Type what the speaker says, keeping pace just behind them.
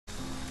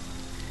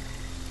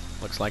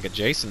Looks like a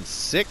Jason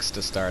 6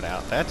 to start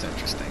out. That's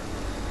interesting.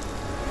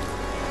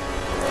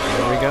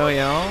 Here we go,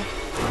 y'all.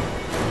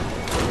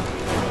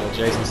 Little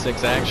Jason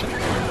 6 action.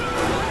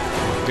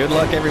 Good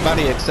luck,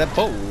 everybody, except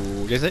for...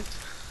 is it?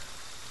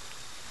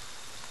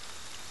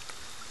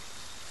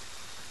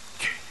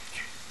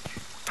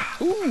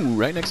 Ooh,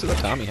 right next to the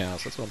Tommy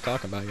house. That's what I'm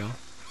talking about, y'all.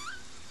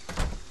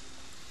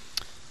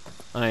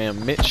 I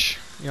am Mitch,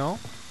 y'all.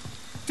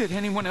 Did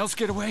anyone else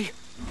get away?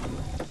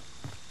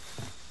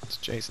 It's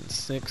Jason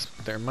 6.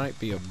 There might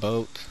be a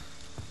boat.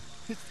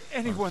 Is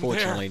anyone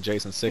Unfortunately, there?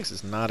 Jason 6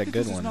 is not a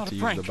good one to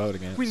use the boat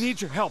against. We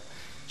need your help.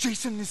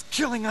 Jason is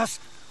killing us.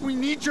 We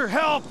need your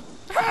help.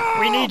 Help!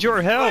 We need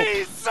your help.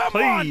 Please,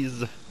 someone!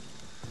 Please.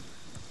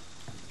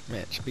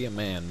 Mitch, be a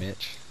man,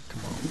 Mitch.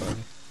 Come on,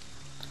 buddy.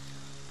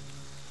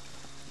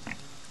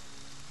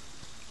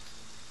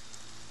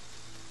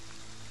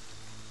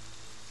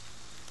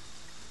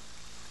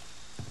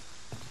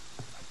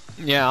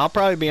 Yeah, I'll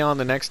probably be on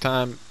the next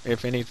time.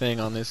 If anything,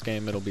 on this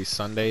game, it'll be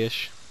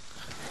Sunday-ish.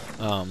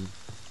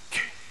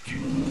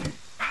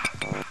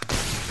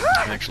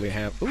 Actually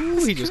have...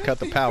 Ooh, he just cut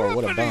the power.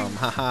 What a bum.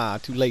 Haha,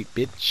 too late,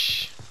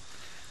 bitch.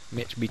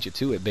 Mitch beat you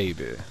to it,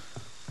 baby.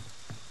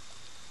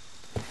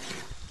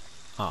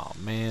 Oh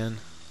man.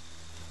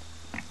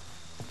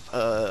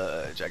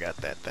 Fudge, I got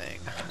that thing.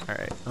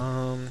 Alright,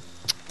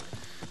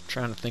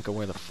 trying to think of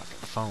where the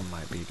fucking phone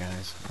might be,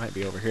 guys. Might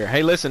be over here.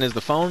 Hey, listen, is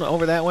the phone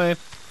over that way?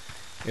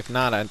 If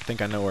not, I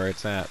think I know where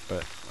it's at,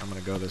 but I'm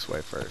gonna go this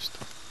way first.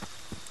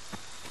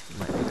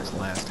 Might be this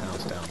last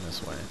house down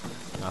this way.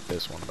 Not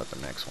this one, but the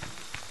next one.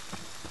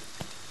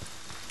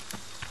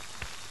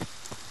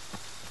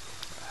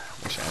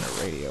 I wish I had a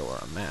radio or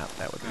a map.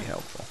 That would be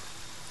helpful.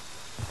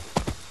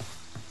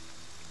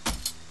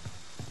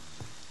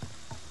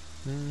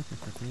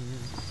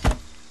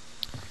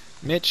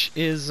 Mitch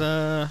is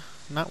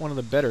not one of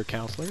the better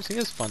counselors. He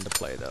is fun to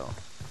play though,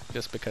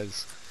 just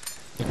because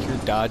if you're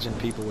dodging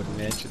people with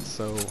Mitch, it's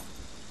so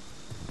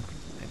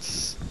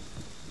it's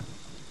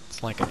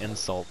like an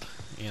insult,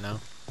 you know.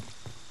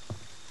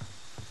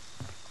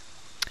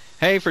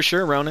 Hey, for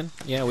sure, Ronan.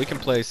 Yeah, we can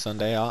play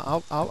Sunday.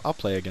 I'll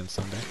play again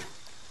Sunday.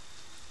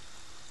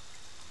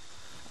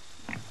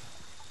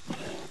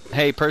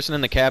 Hey, person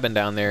in the cabin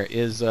down there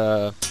is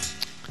I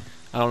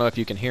don't know if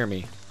you can hear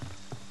me,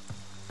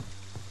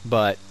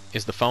 but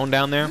is the phone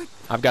down there?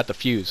 I've got the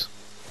fuse.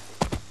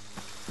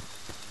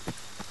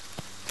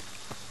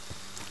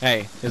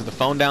 Hey, is the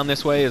phone down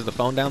this way? Is the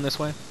phone down this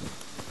way?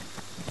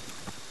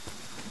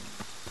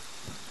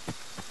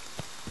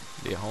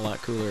 Be a whole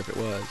lot cooler if it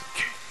was.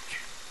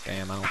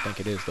 Damn, I don't think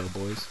it is though,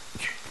 boys.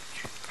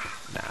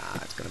 Nah,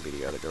 it's gonna be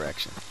the other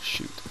direction.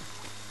 Shoot.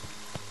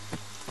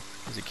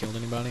 Has he killed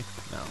anybody?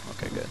 No.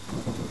 Okay, good.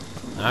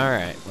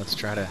 Alright, let's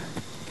try to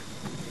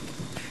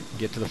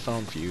get to the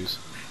phone fuse.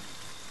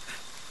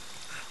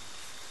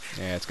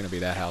 Yeah, it's gonna be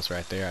that house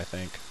right there, I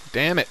think.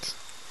 Damn it!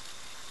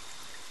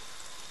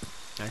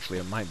 Actually,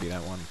 it might be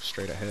that one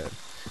straight ahead.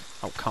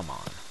 Oh, come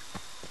on.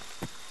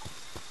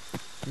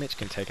 Mitch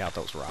can take out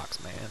those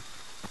rocks, man.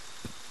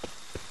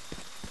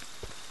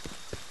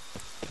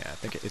 Yeah, I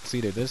think it's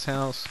either this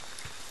house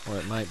or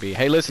it might be...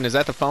 Hey, listen, is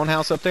that the phone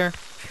house up there?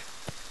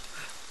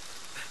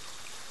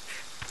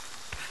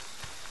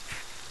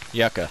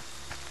 Yucca.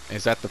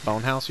 Is that the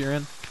phone house you're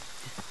in?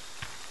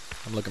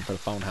 I'm looking for the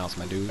phone house,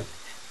 my dude.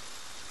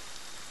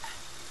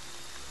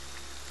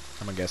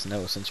 I'm gonna guess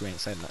no, since you ain't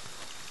said nothing.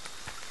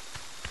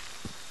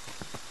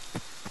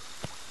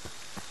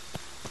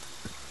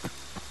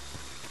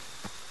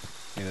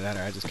 Either that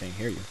or I just can't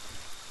hear you.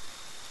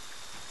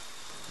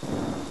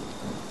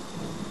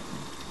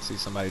 See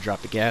somebody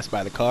drop the gas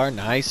by the car.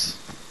 Nice.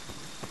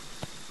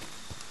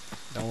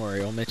 Don't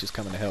worry, old Mitch is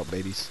coming to help,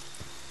 babies.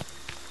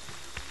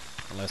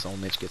 Unless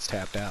old Mitch gets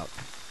tapped out.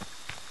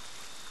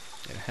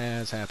 It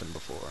has happened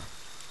before.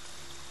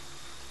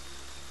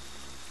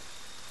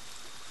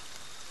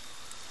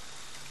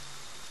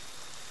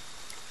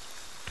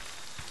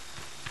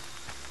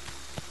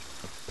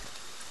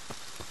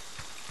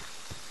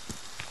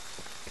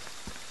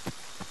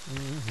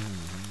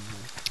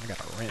 I got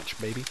a wrench,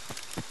 baby.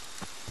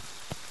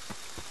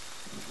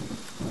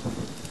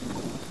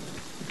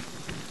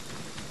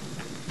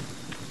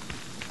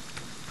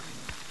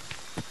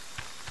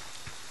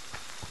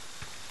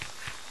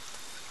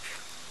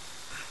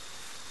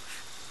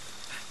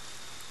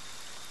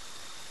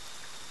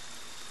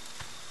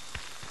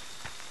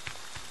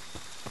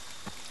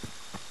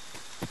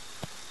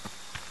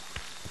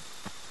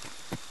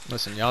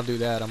 Listen, y'all do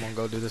that. I'm gonna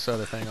go do this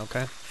other thing,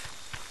 okay?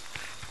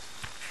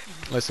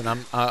 Listen,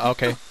 I'm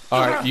okay.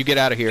 All right, you get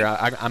out of here.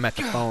 I'm at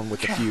the phone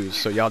with the fuse,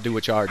 so y'all do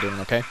what y'all are doing,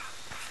 okay?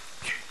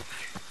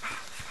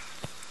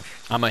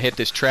 I'm gonna hit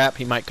this trap.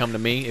 He might come to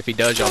me. If he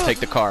does, y'all take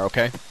the car,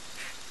 okay?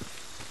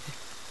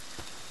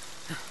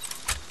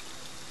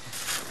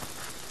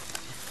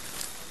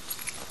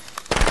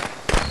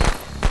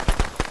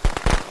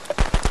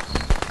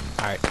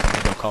 All right, I'm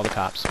gonna go call the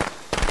cops.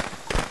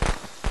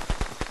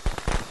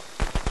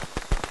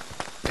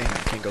 Damn it,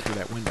 I can't go through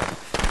that window.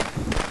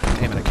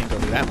 Damn it, I can't go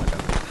through that window.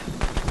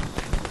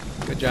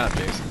 Good job,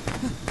 Jason.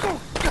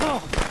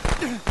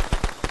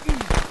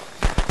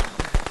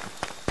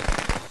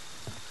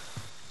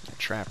 That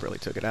trap really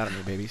took it out of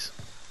me, babies.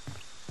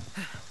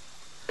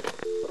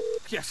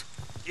 Yes.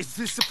 Is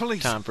this the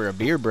police? Time for a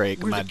beer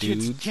break, We're my the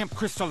kids dudes. at Camp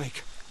Crystal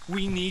Lake.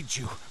 We need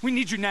you. We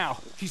need you now.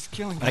 He's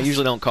killing us. I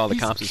usually don't call the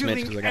He's cops as Mitch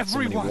killing because I got so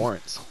many everyone.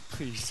 warrants.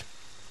 Please.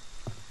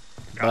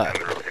 But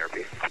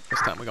this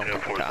time we're gonna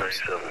call the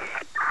cops.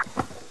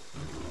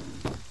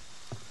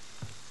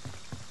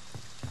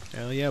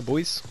 Hell yeah,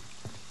 boys.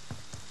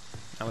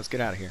 Now let's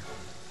get out of here.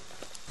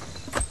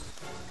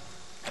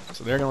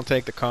 So they're gonna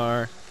take the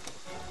car.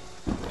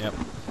 Yep.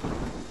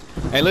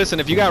 Hey, listen,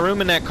 if you got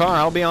room in that car,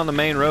 I'll be on the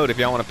main road if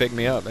y'all want to pick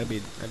me up. That'd be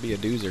a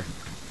doozer.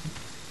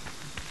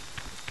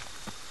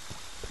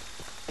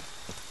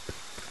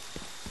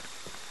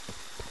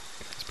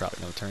 It's probably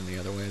gonna turn the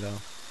other way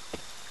though.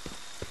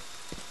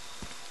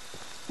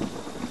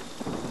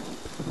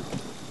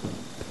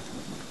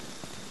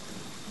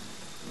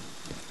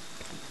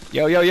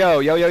 Yo, yo,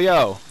 yo, yo, yo,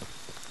 yo.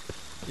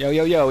 Yo,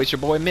 yo, yo, it's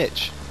your boy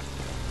Mitch.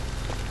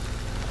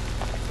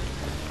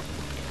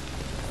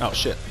 Oh,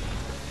 shit.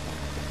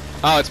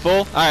 Oh, it's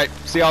full? Alright,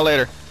 see y'all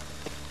later.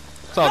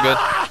 It's all good.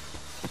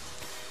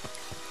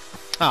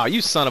 Oh,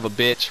 you son of a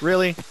bitch.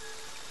 Really?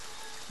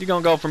 You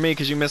gonna go for me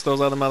because you missed those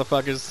other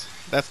motherfuckers?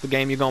 That's the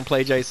game you gonna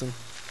play, Jason?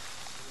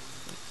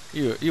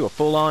 You a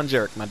full-on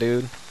jerk, my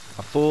dude.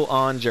 A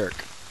full-on jerk.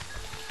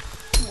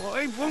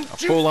 Why won't A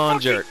you full-on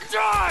fucking jerk.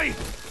 die?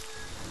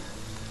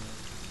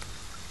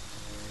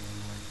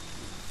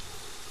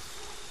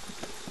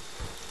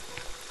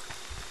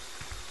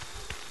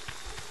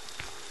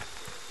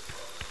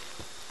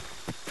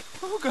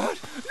 Oh God,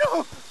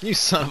 no! You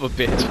son of a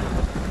bitch.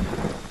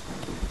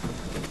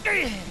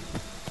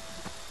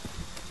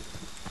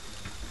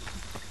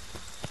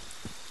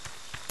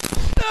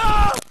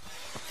 Ah!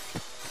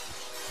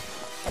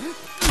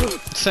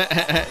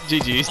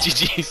 GG's,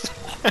 GG's.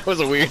 That was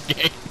a weird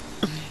game.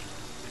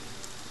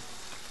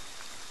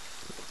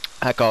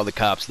 I called the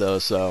cops though,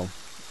 so,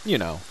 you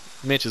know,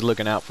 Mitch is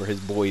looking out for his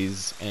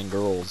boys and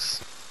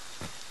girls.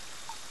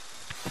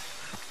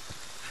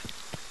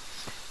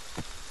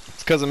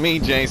 It's because of me,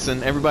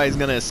 Jason. Everybody's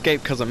gonna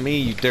escape because of me,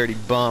 you dirty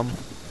bum.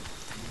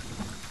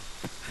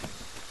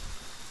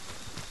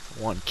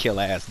 One kill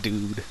ass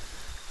dude.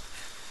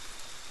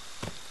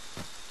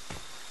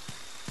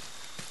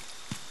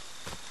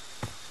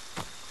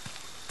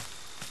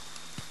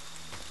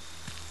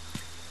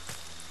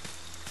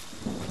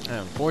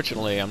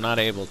 Unfortunately, I'm not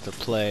able to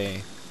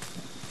play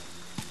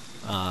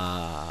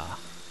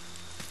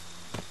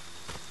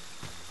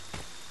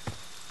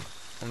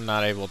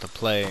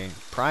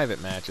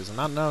private matches, and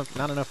not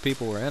enough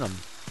people were in them.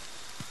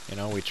 You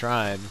know, we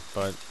tried,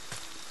 but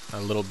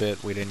a little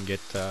bit we didn't get.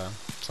 So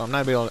I'm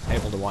not able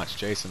to watch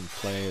Jason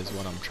play, is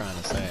what I'm trying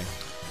to say.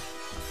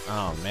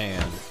 Oh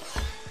man,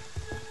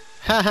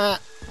 haha,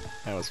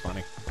 that was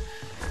funny.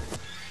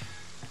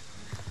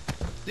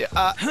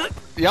 Yeah,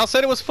 y'all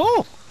said it was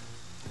full.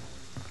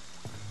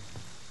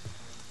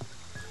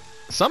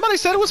 Somebody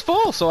said it was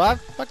full, so I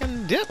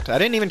fucking dipped. I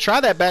didn't even try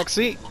that back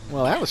seat.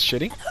 Well, that was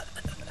shitty.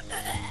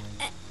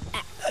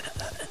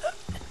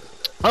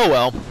 Oh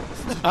well.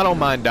 I don't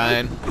mind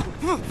dying.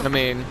 I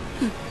mean,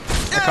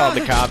 I called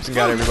the cops and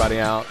got everybody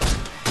out.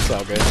 It's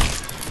all good.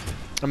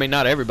 I mean,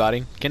 not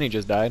everybody. Kenny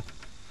just died.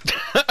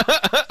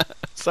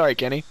 Sorry,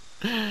 Kenny.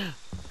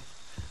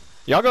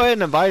 Y'all go ahead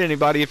and invite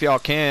anybody if y'all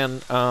can.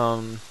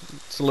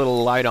 It's a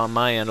little light on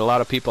my end. A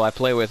lot of people I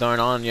play with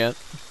aren't on yet.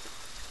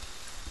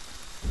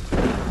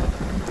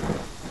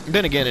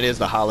 Then again, it is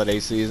the holiday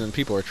season.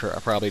 People are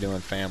probably doing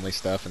family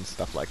stuff and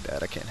stuff like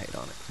that. I can't hate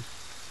on it.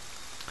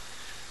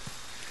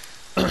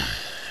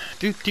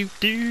 Do do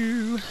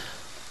do.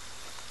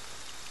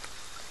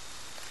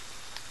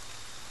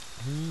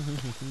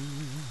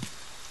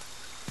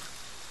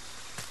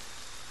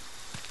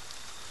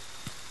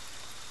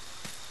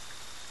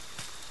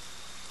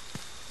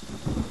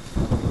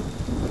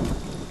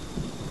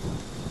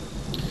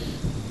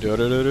 Do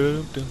do do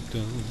do do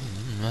do.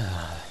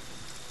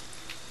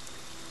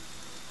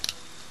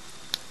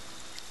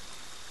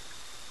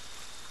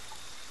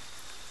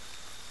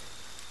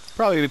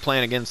 Probably be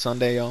playing again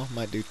Sunday, y'all.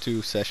 Might do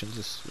 2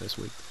 sessions this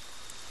week.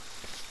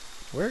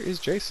 Where is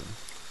Jason?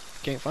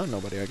 Can't find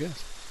nobody, I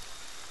guess.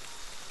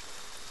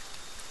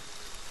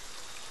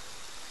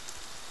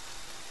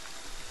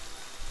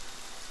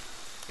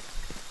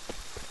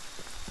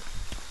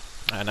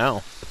 I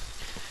know.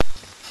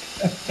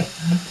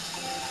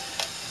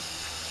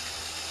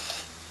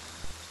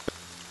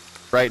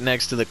 Right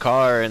next to the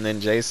car, and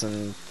then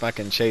Jason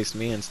fucking chased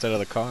me instead of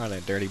the car,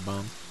 that dirty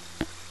bum.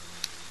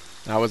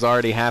 I was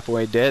already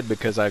halfway dead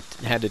because I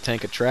had to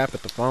tank a trap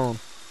at the phone.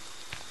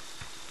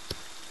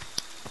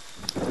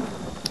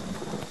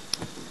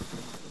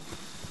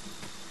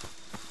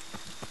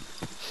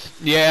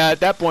 Yeah,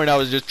 at that point I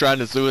was just trying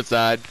to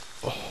suicide.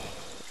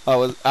 I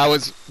was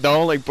the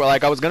only,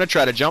 like, I was gonna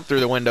try to jump through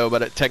the window,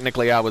 but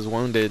technically I was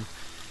wounded,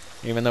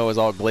 even though it was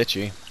all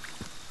glitchy.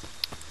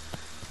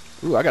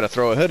 Ooh, I gotta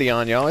throw a hoodie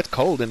on, y'all. It's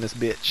cold in this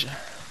bitch.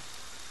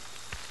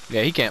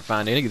 Yeah, he can't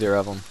find either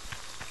of them.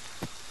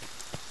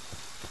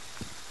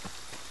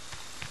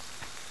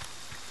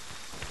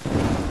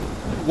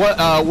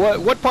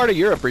 What part of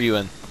Europe are you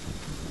in?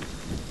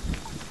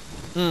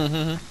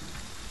 Mm-hmm.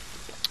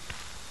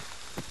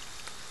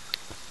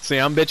 See,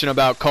 I'm bitching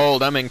about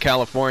cold. I'm in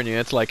California.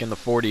 It's like in the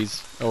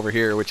 40s over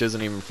here, which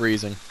isn't even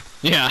freezing.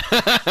 Yeah.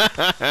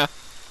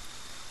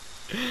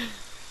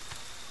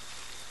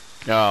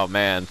 Oh,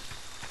 man.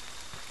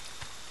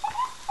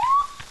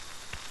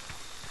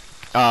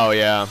 Oh,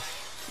 yeah.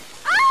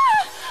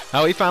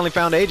 Oh, he finally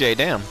found AJ.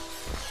 Damn.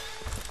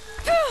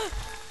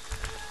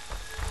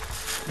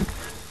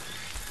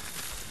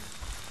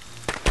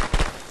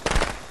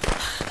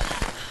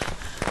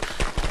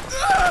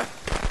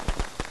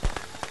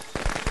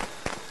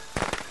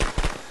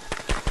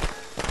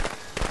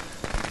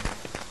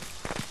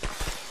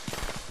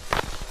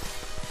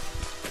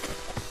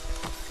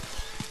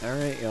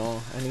 Alright,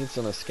 y'all. I need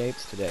some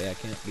escapes today. I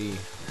can't be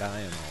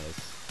dying all this.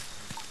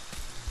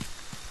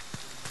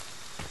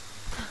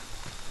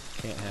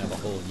 Can't have a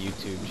whole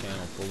YouTube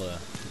channel full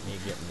of me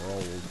getting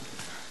rolled.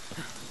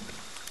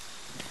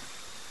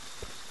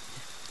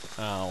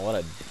 Oh,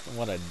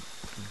 what a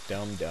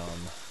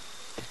dum-dum.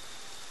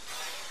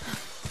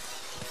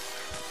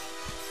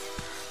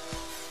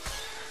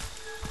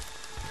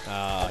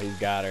 Oh, he's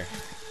got her.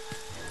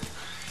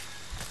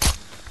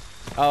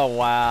 Oh,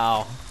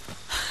 wow.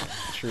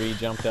 Tree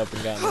jumped up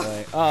and got in the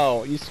way.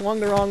 Oh, you swung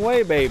the wrong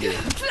way, baby.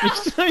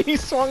 You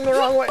swung the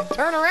wrong way.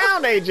 Turn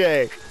around,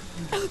 AJ.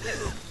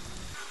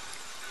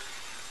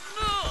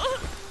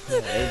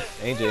 Yeah,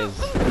 AJ is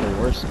the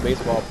worst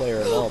baseball player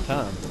of all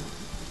time.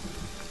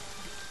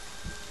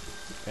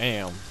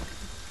 Damn.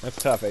 That's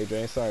tough,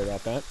 AJ. Sorry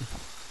about that.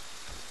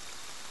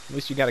 At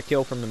least you got a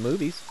kill from the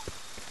movies.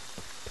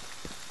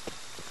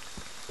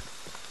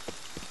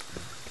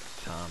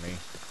 Tommy.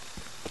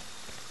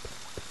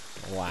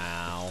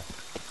 Wow.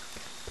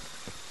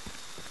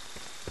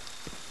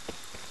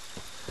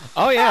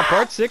 Oh yeah,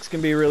 part 6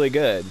 can be really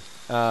good.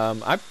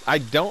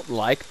 I don't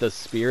like the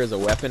spear as a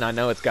weapon. I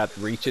know it's got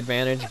reach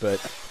advantage, but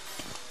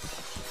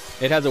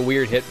it has a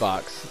weird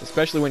hitbox,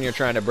 especially when you're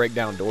trying to break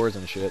down doors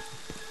and shit.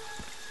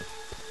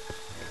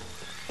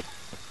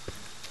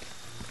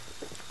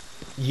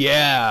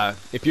 Yeah,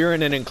 if you're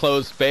in an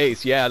enclosed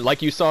space, yeah,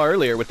 like you saw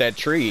earlier with that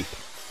tree.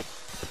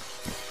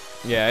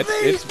 Yeah,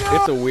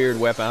 it's a weird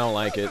weapon. I don't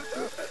like it.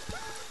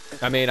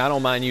 I mean, I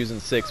don't mind using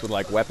 6 with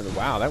like weapons.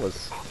 Wow, that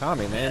was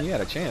Tommy, man. You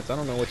had a chance. I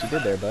don't know what you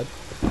did there, bud.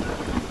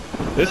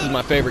 This is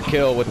my favorite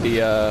kill with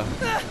the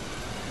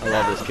I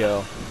love this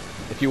kill.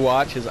 If you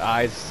watch, his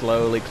eyes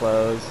slowly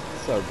close.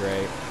 It's so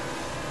great.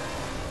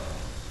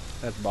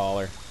 That's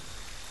baller.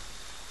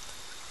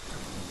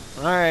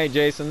 Alright,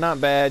 Jason, not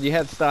bad. You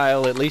had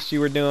style. At least you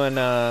were doing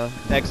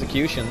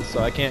executions,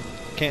 so I can't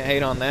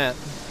hate on that.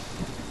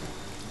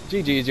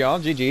 GG's, y'all.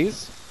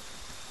 GG's.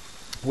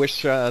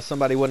 Wish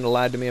somebody wouldn't have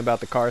lied to me about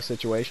the car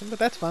situation, but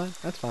that's fine.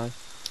 That's fine.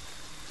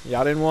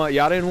 Y'all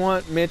didn't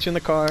want Mitch in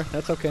the car.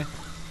 That's okay.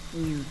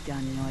 You've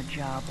done your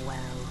job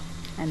well,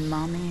 and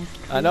Mommy is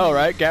pleased. I know,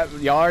 right?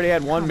 Y'all already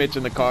had one Mitch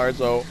in the car,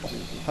 so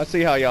I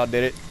see how y'all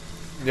did it.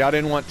 Y'all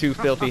didn't want 2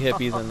 filthy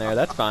hippies in there.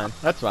 That's fine.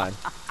 That's fine.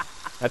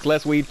 That's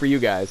less weed for you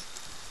guys.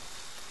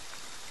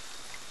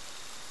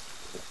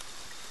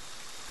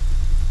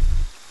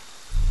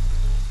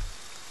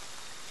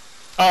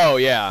 Oh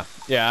yeah,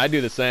 yeah. I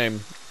do the same.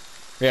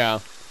 Yeah.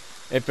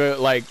 If it,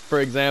 like, for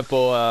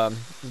example,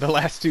 the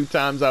last 2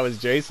 times I was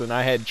Jason,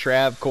 I had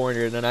Trav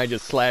cornered and I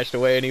just slashed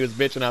away and he was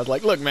bitching. I was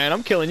like, look, man,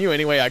 I'm killing you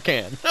any way I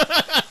can.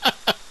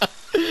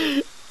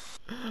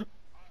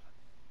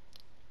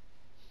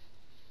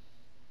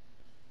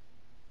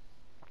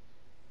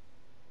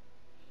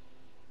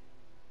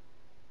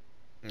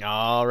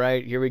 All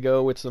right, here we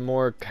go with some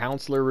more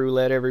counselor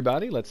roulette,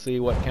 everybody. Let's see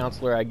what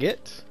counselor I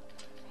get.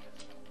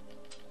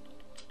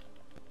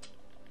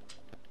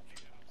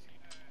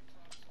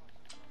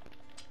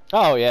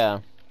 Oh,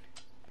 yeah.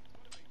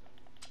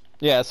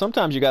 Yeah,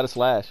 sometimes you gotta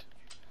slash.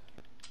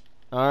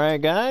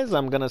 Alright, guys,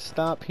 I'm gonna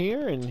stop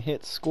here and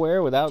hit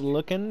square without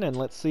looking, and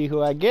let's see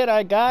who I get.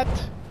 I got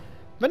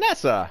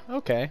Vanessa.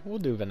 Okay, we'll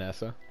do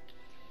Vanessa.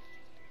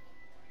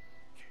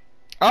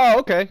 Oh,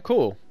 okay,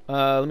 cool.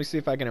 Let me see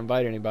if I can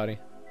invite anybody.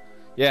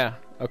 Yeah,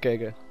 okay,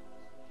 good.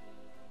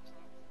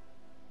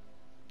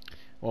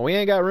 Well, we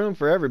ain't got room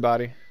for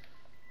everybody.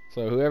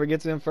 So whoever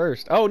gets in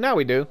first. Oh, now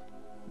we do.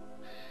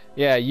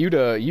 Yeah,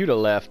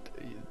 Yuta left.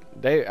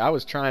 I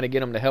was trying to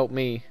get them to help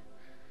me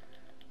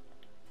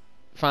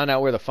find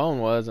out where the phone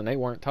was, and they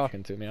weren't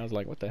talking to me. I was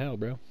like, what the hell,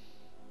 bro?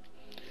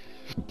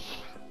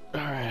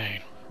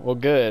 Alright. Well,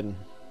 good.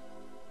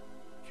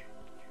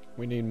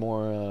 We need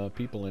more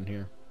people in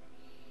here.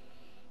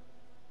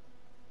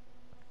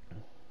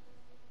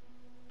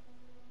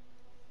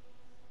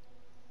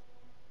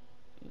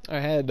 I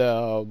had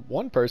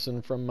one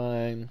person from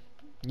my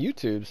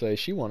YouTube say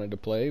she wanted to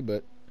play,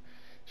 but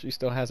she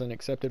still hasn't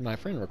accepted my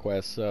friend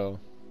request, so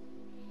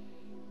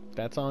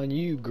that's on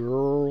you,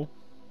 girl.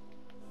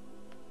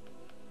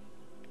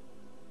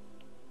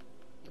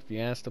 If you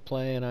ask to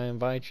play and I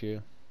invite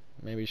you,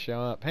 maybe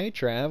show up. Hey,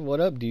 Trav, what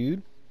up,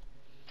 dude?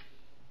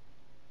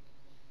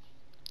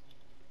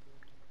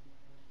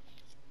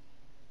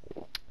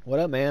 What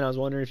up, man? I was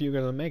wondering if you were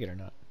gonna make it or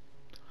not.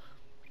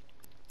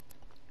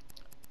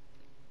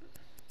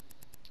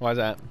 Why's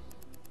that?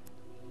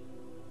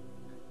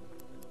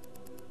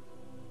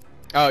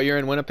 Oh, you're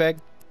in Winnipeg?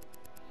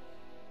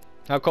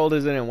 How cold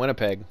is it in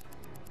Winnipeg?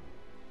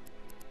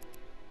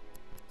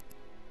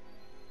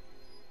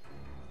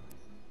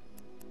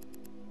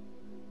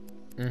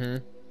 Mm-hmm.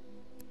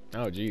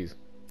 Oh, geez.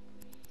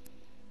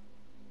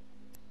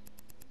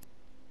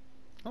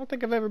 I don't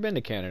think I've ever been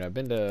to Canada. I've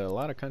been to a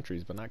lot of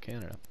countries, but not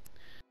Canada.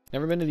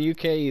 Never been to the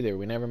UK either.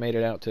 We never made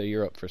it out to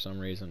Europe for some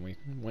reason. We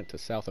went to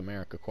South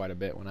America quite a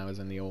bit when I was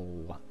in the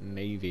old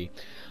Navy.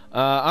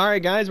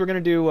 Alright, guys, we're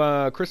going to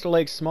do Crystal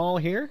Lake Small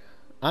here.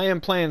 I am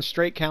playing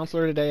straight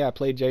counselor today. I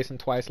played Jason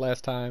twice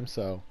last time,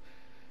 so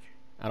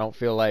I don't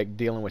feel like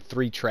dealing with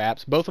 3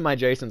 traps. Both of my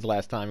Jasons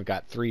last time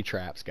got 3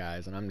 traps,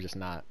 guys, and I'm just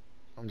not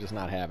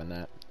having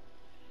that.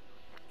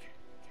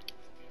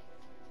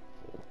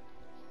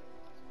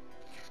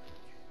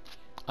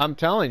 I'm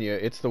telling you,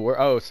 it's the worst.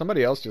 Oh,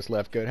 somebody else just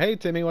left. Good. Hey,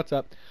 Timmy, what's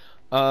up?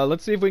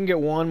 Let's see if we can get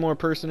one more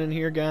person in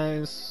here,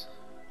 guys.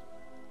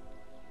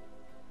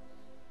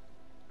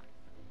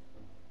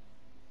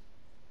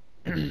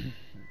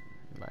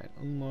 Invite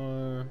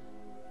Umar.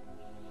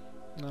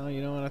 No,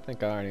 you know what? I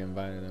think I already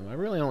invited him. I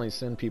really only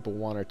send people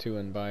 1 or 2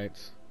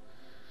 invites.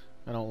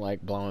 I don't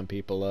like blowing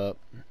people up.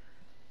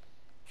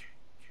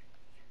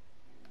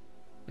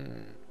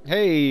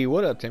 Hey,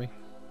 what up, Timmy?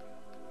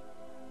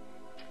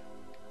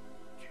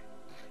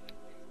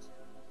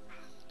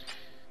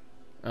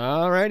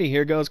 Alrighty,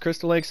 here goes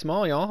Crystal Lake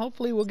Small, y'all.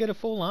 Hopefully we'll get a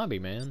full lobby,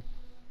 man.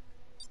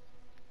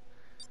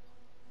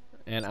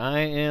 And I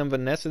am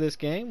Vanessa this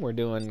game. We're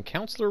doing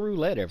Counselor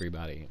Roulette,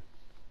 everybody.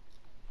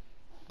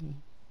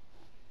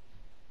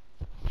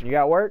 You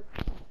got work?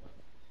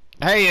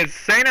 Hey, is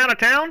Saint out of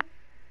town?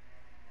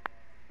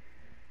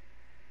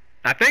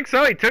 I think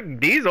so. He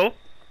took Diesel.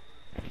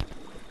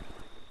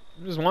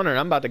 I'm just wondering.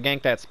 I'm about to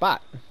gank that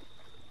spot.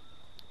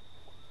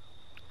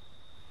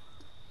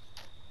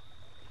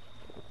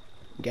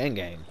 Gang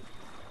gang.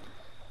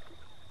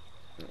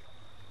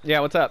 Yeah,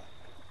 what's up?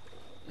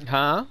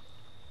 Huh?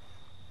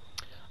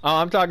 Oh,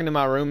 I'm talking to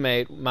my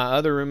roommate. My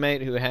other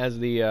roommate who has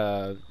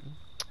the,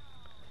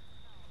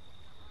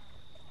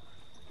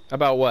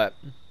 About what?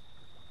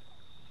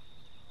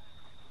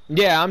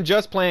 Yeah, I'm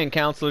just playing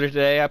Counselor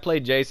today. I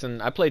played Jason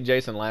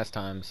last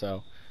time,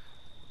 so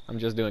I'm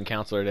just doing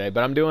Counselor today.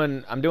 But I'm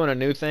doing a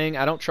new thing.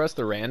 I don't trust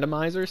the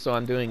randomizer, so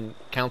I'm doing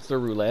Counselor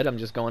Roulette. I'm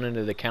just going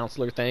into the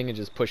Counselor thing and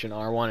just pushing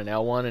R1 and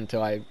L1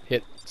 until I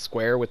hit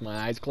square with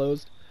my eyes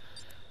closed.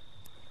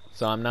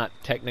 So I'm not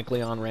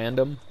technically on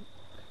random.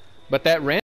 But that random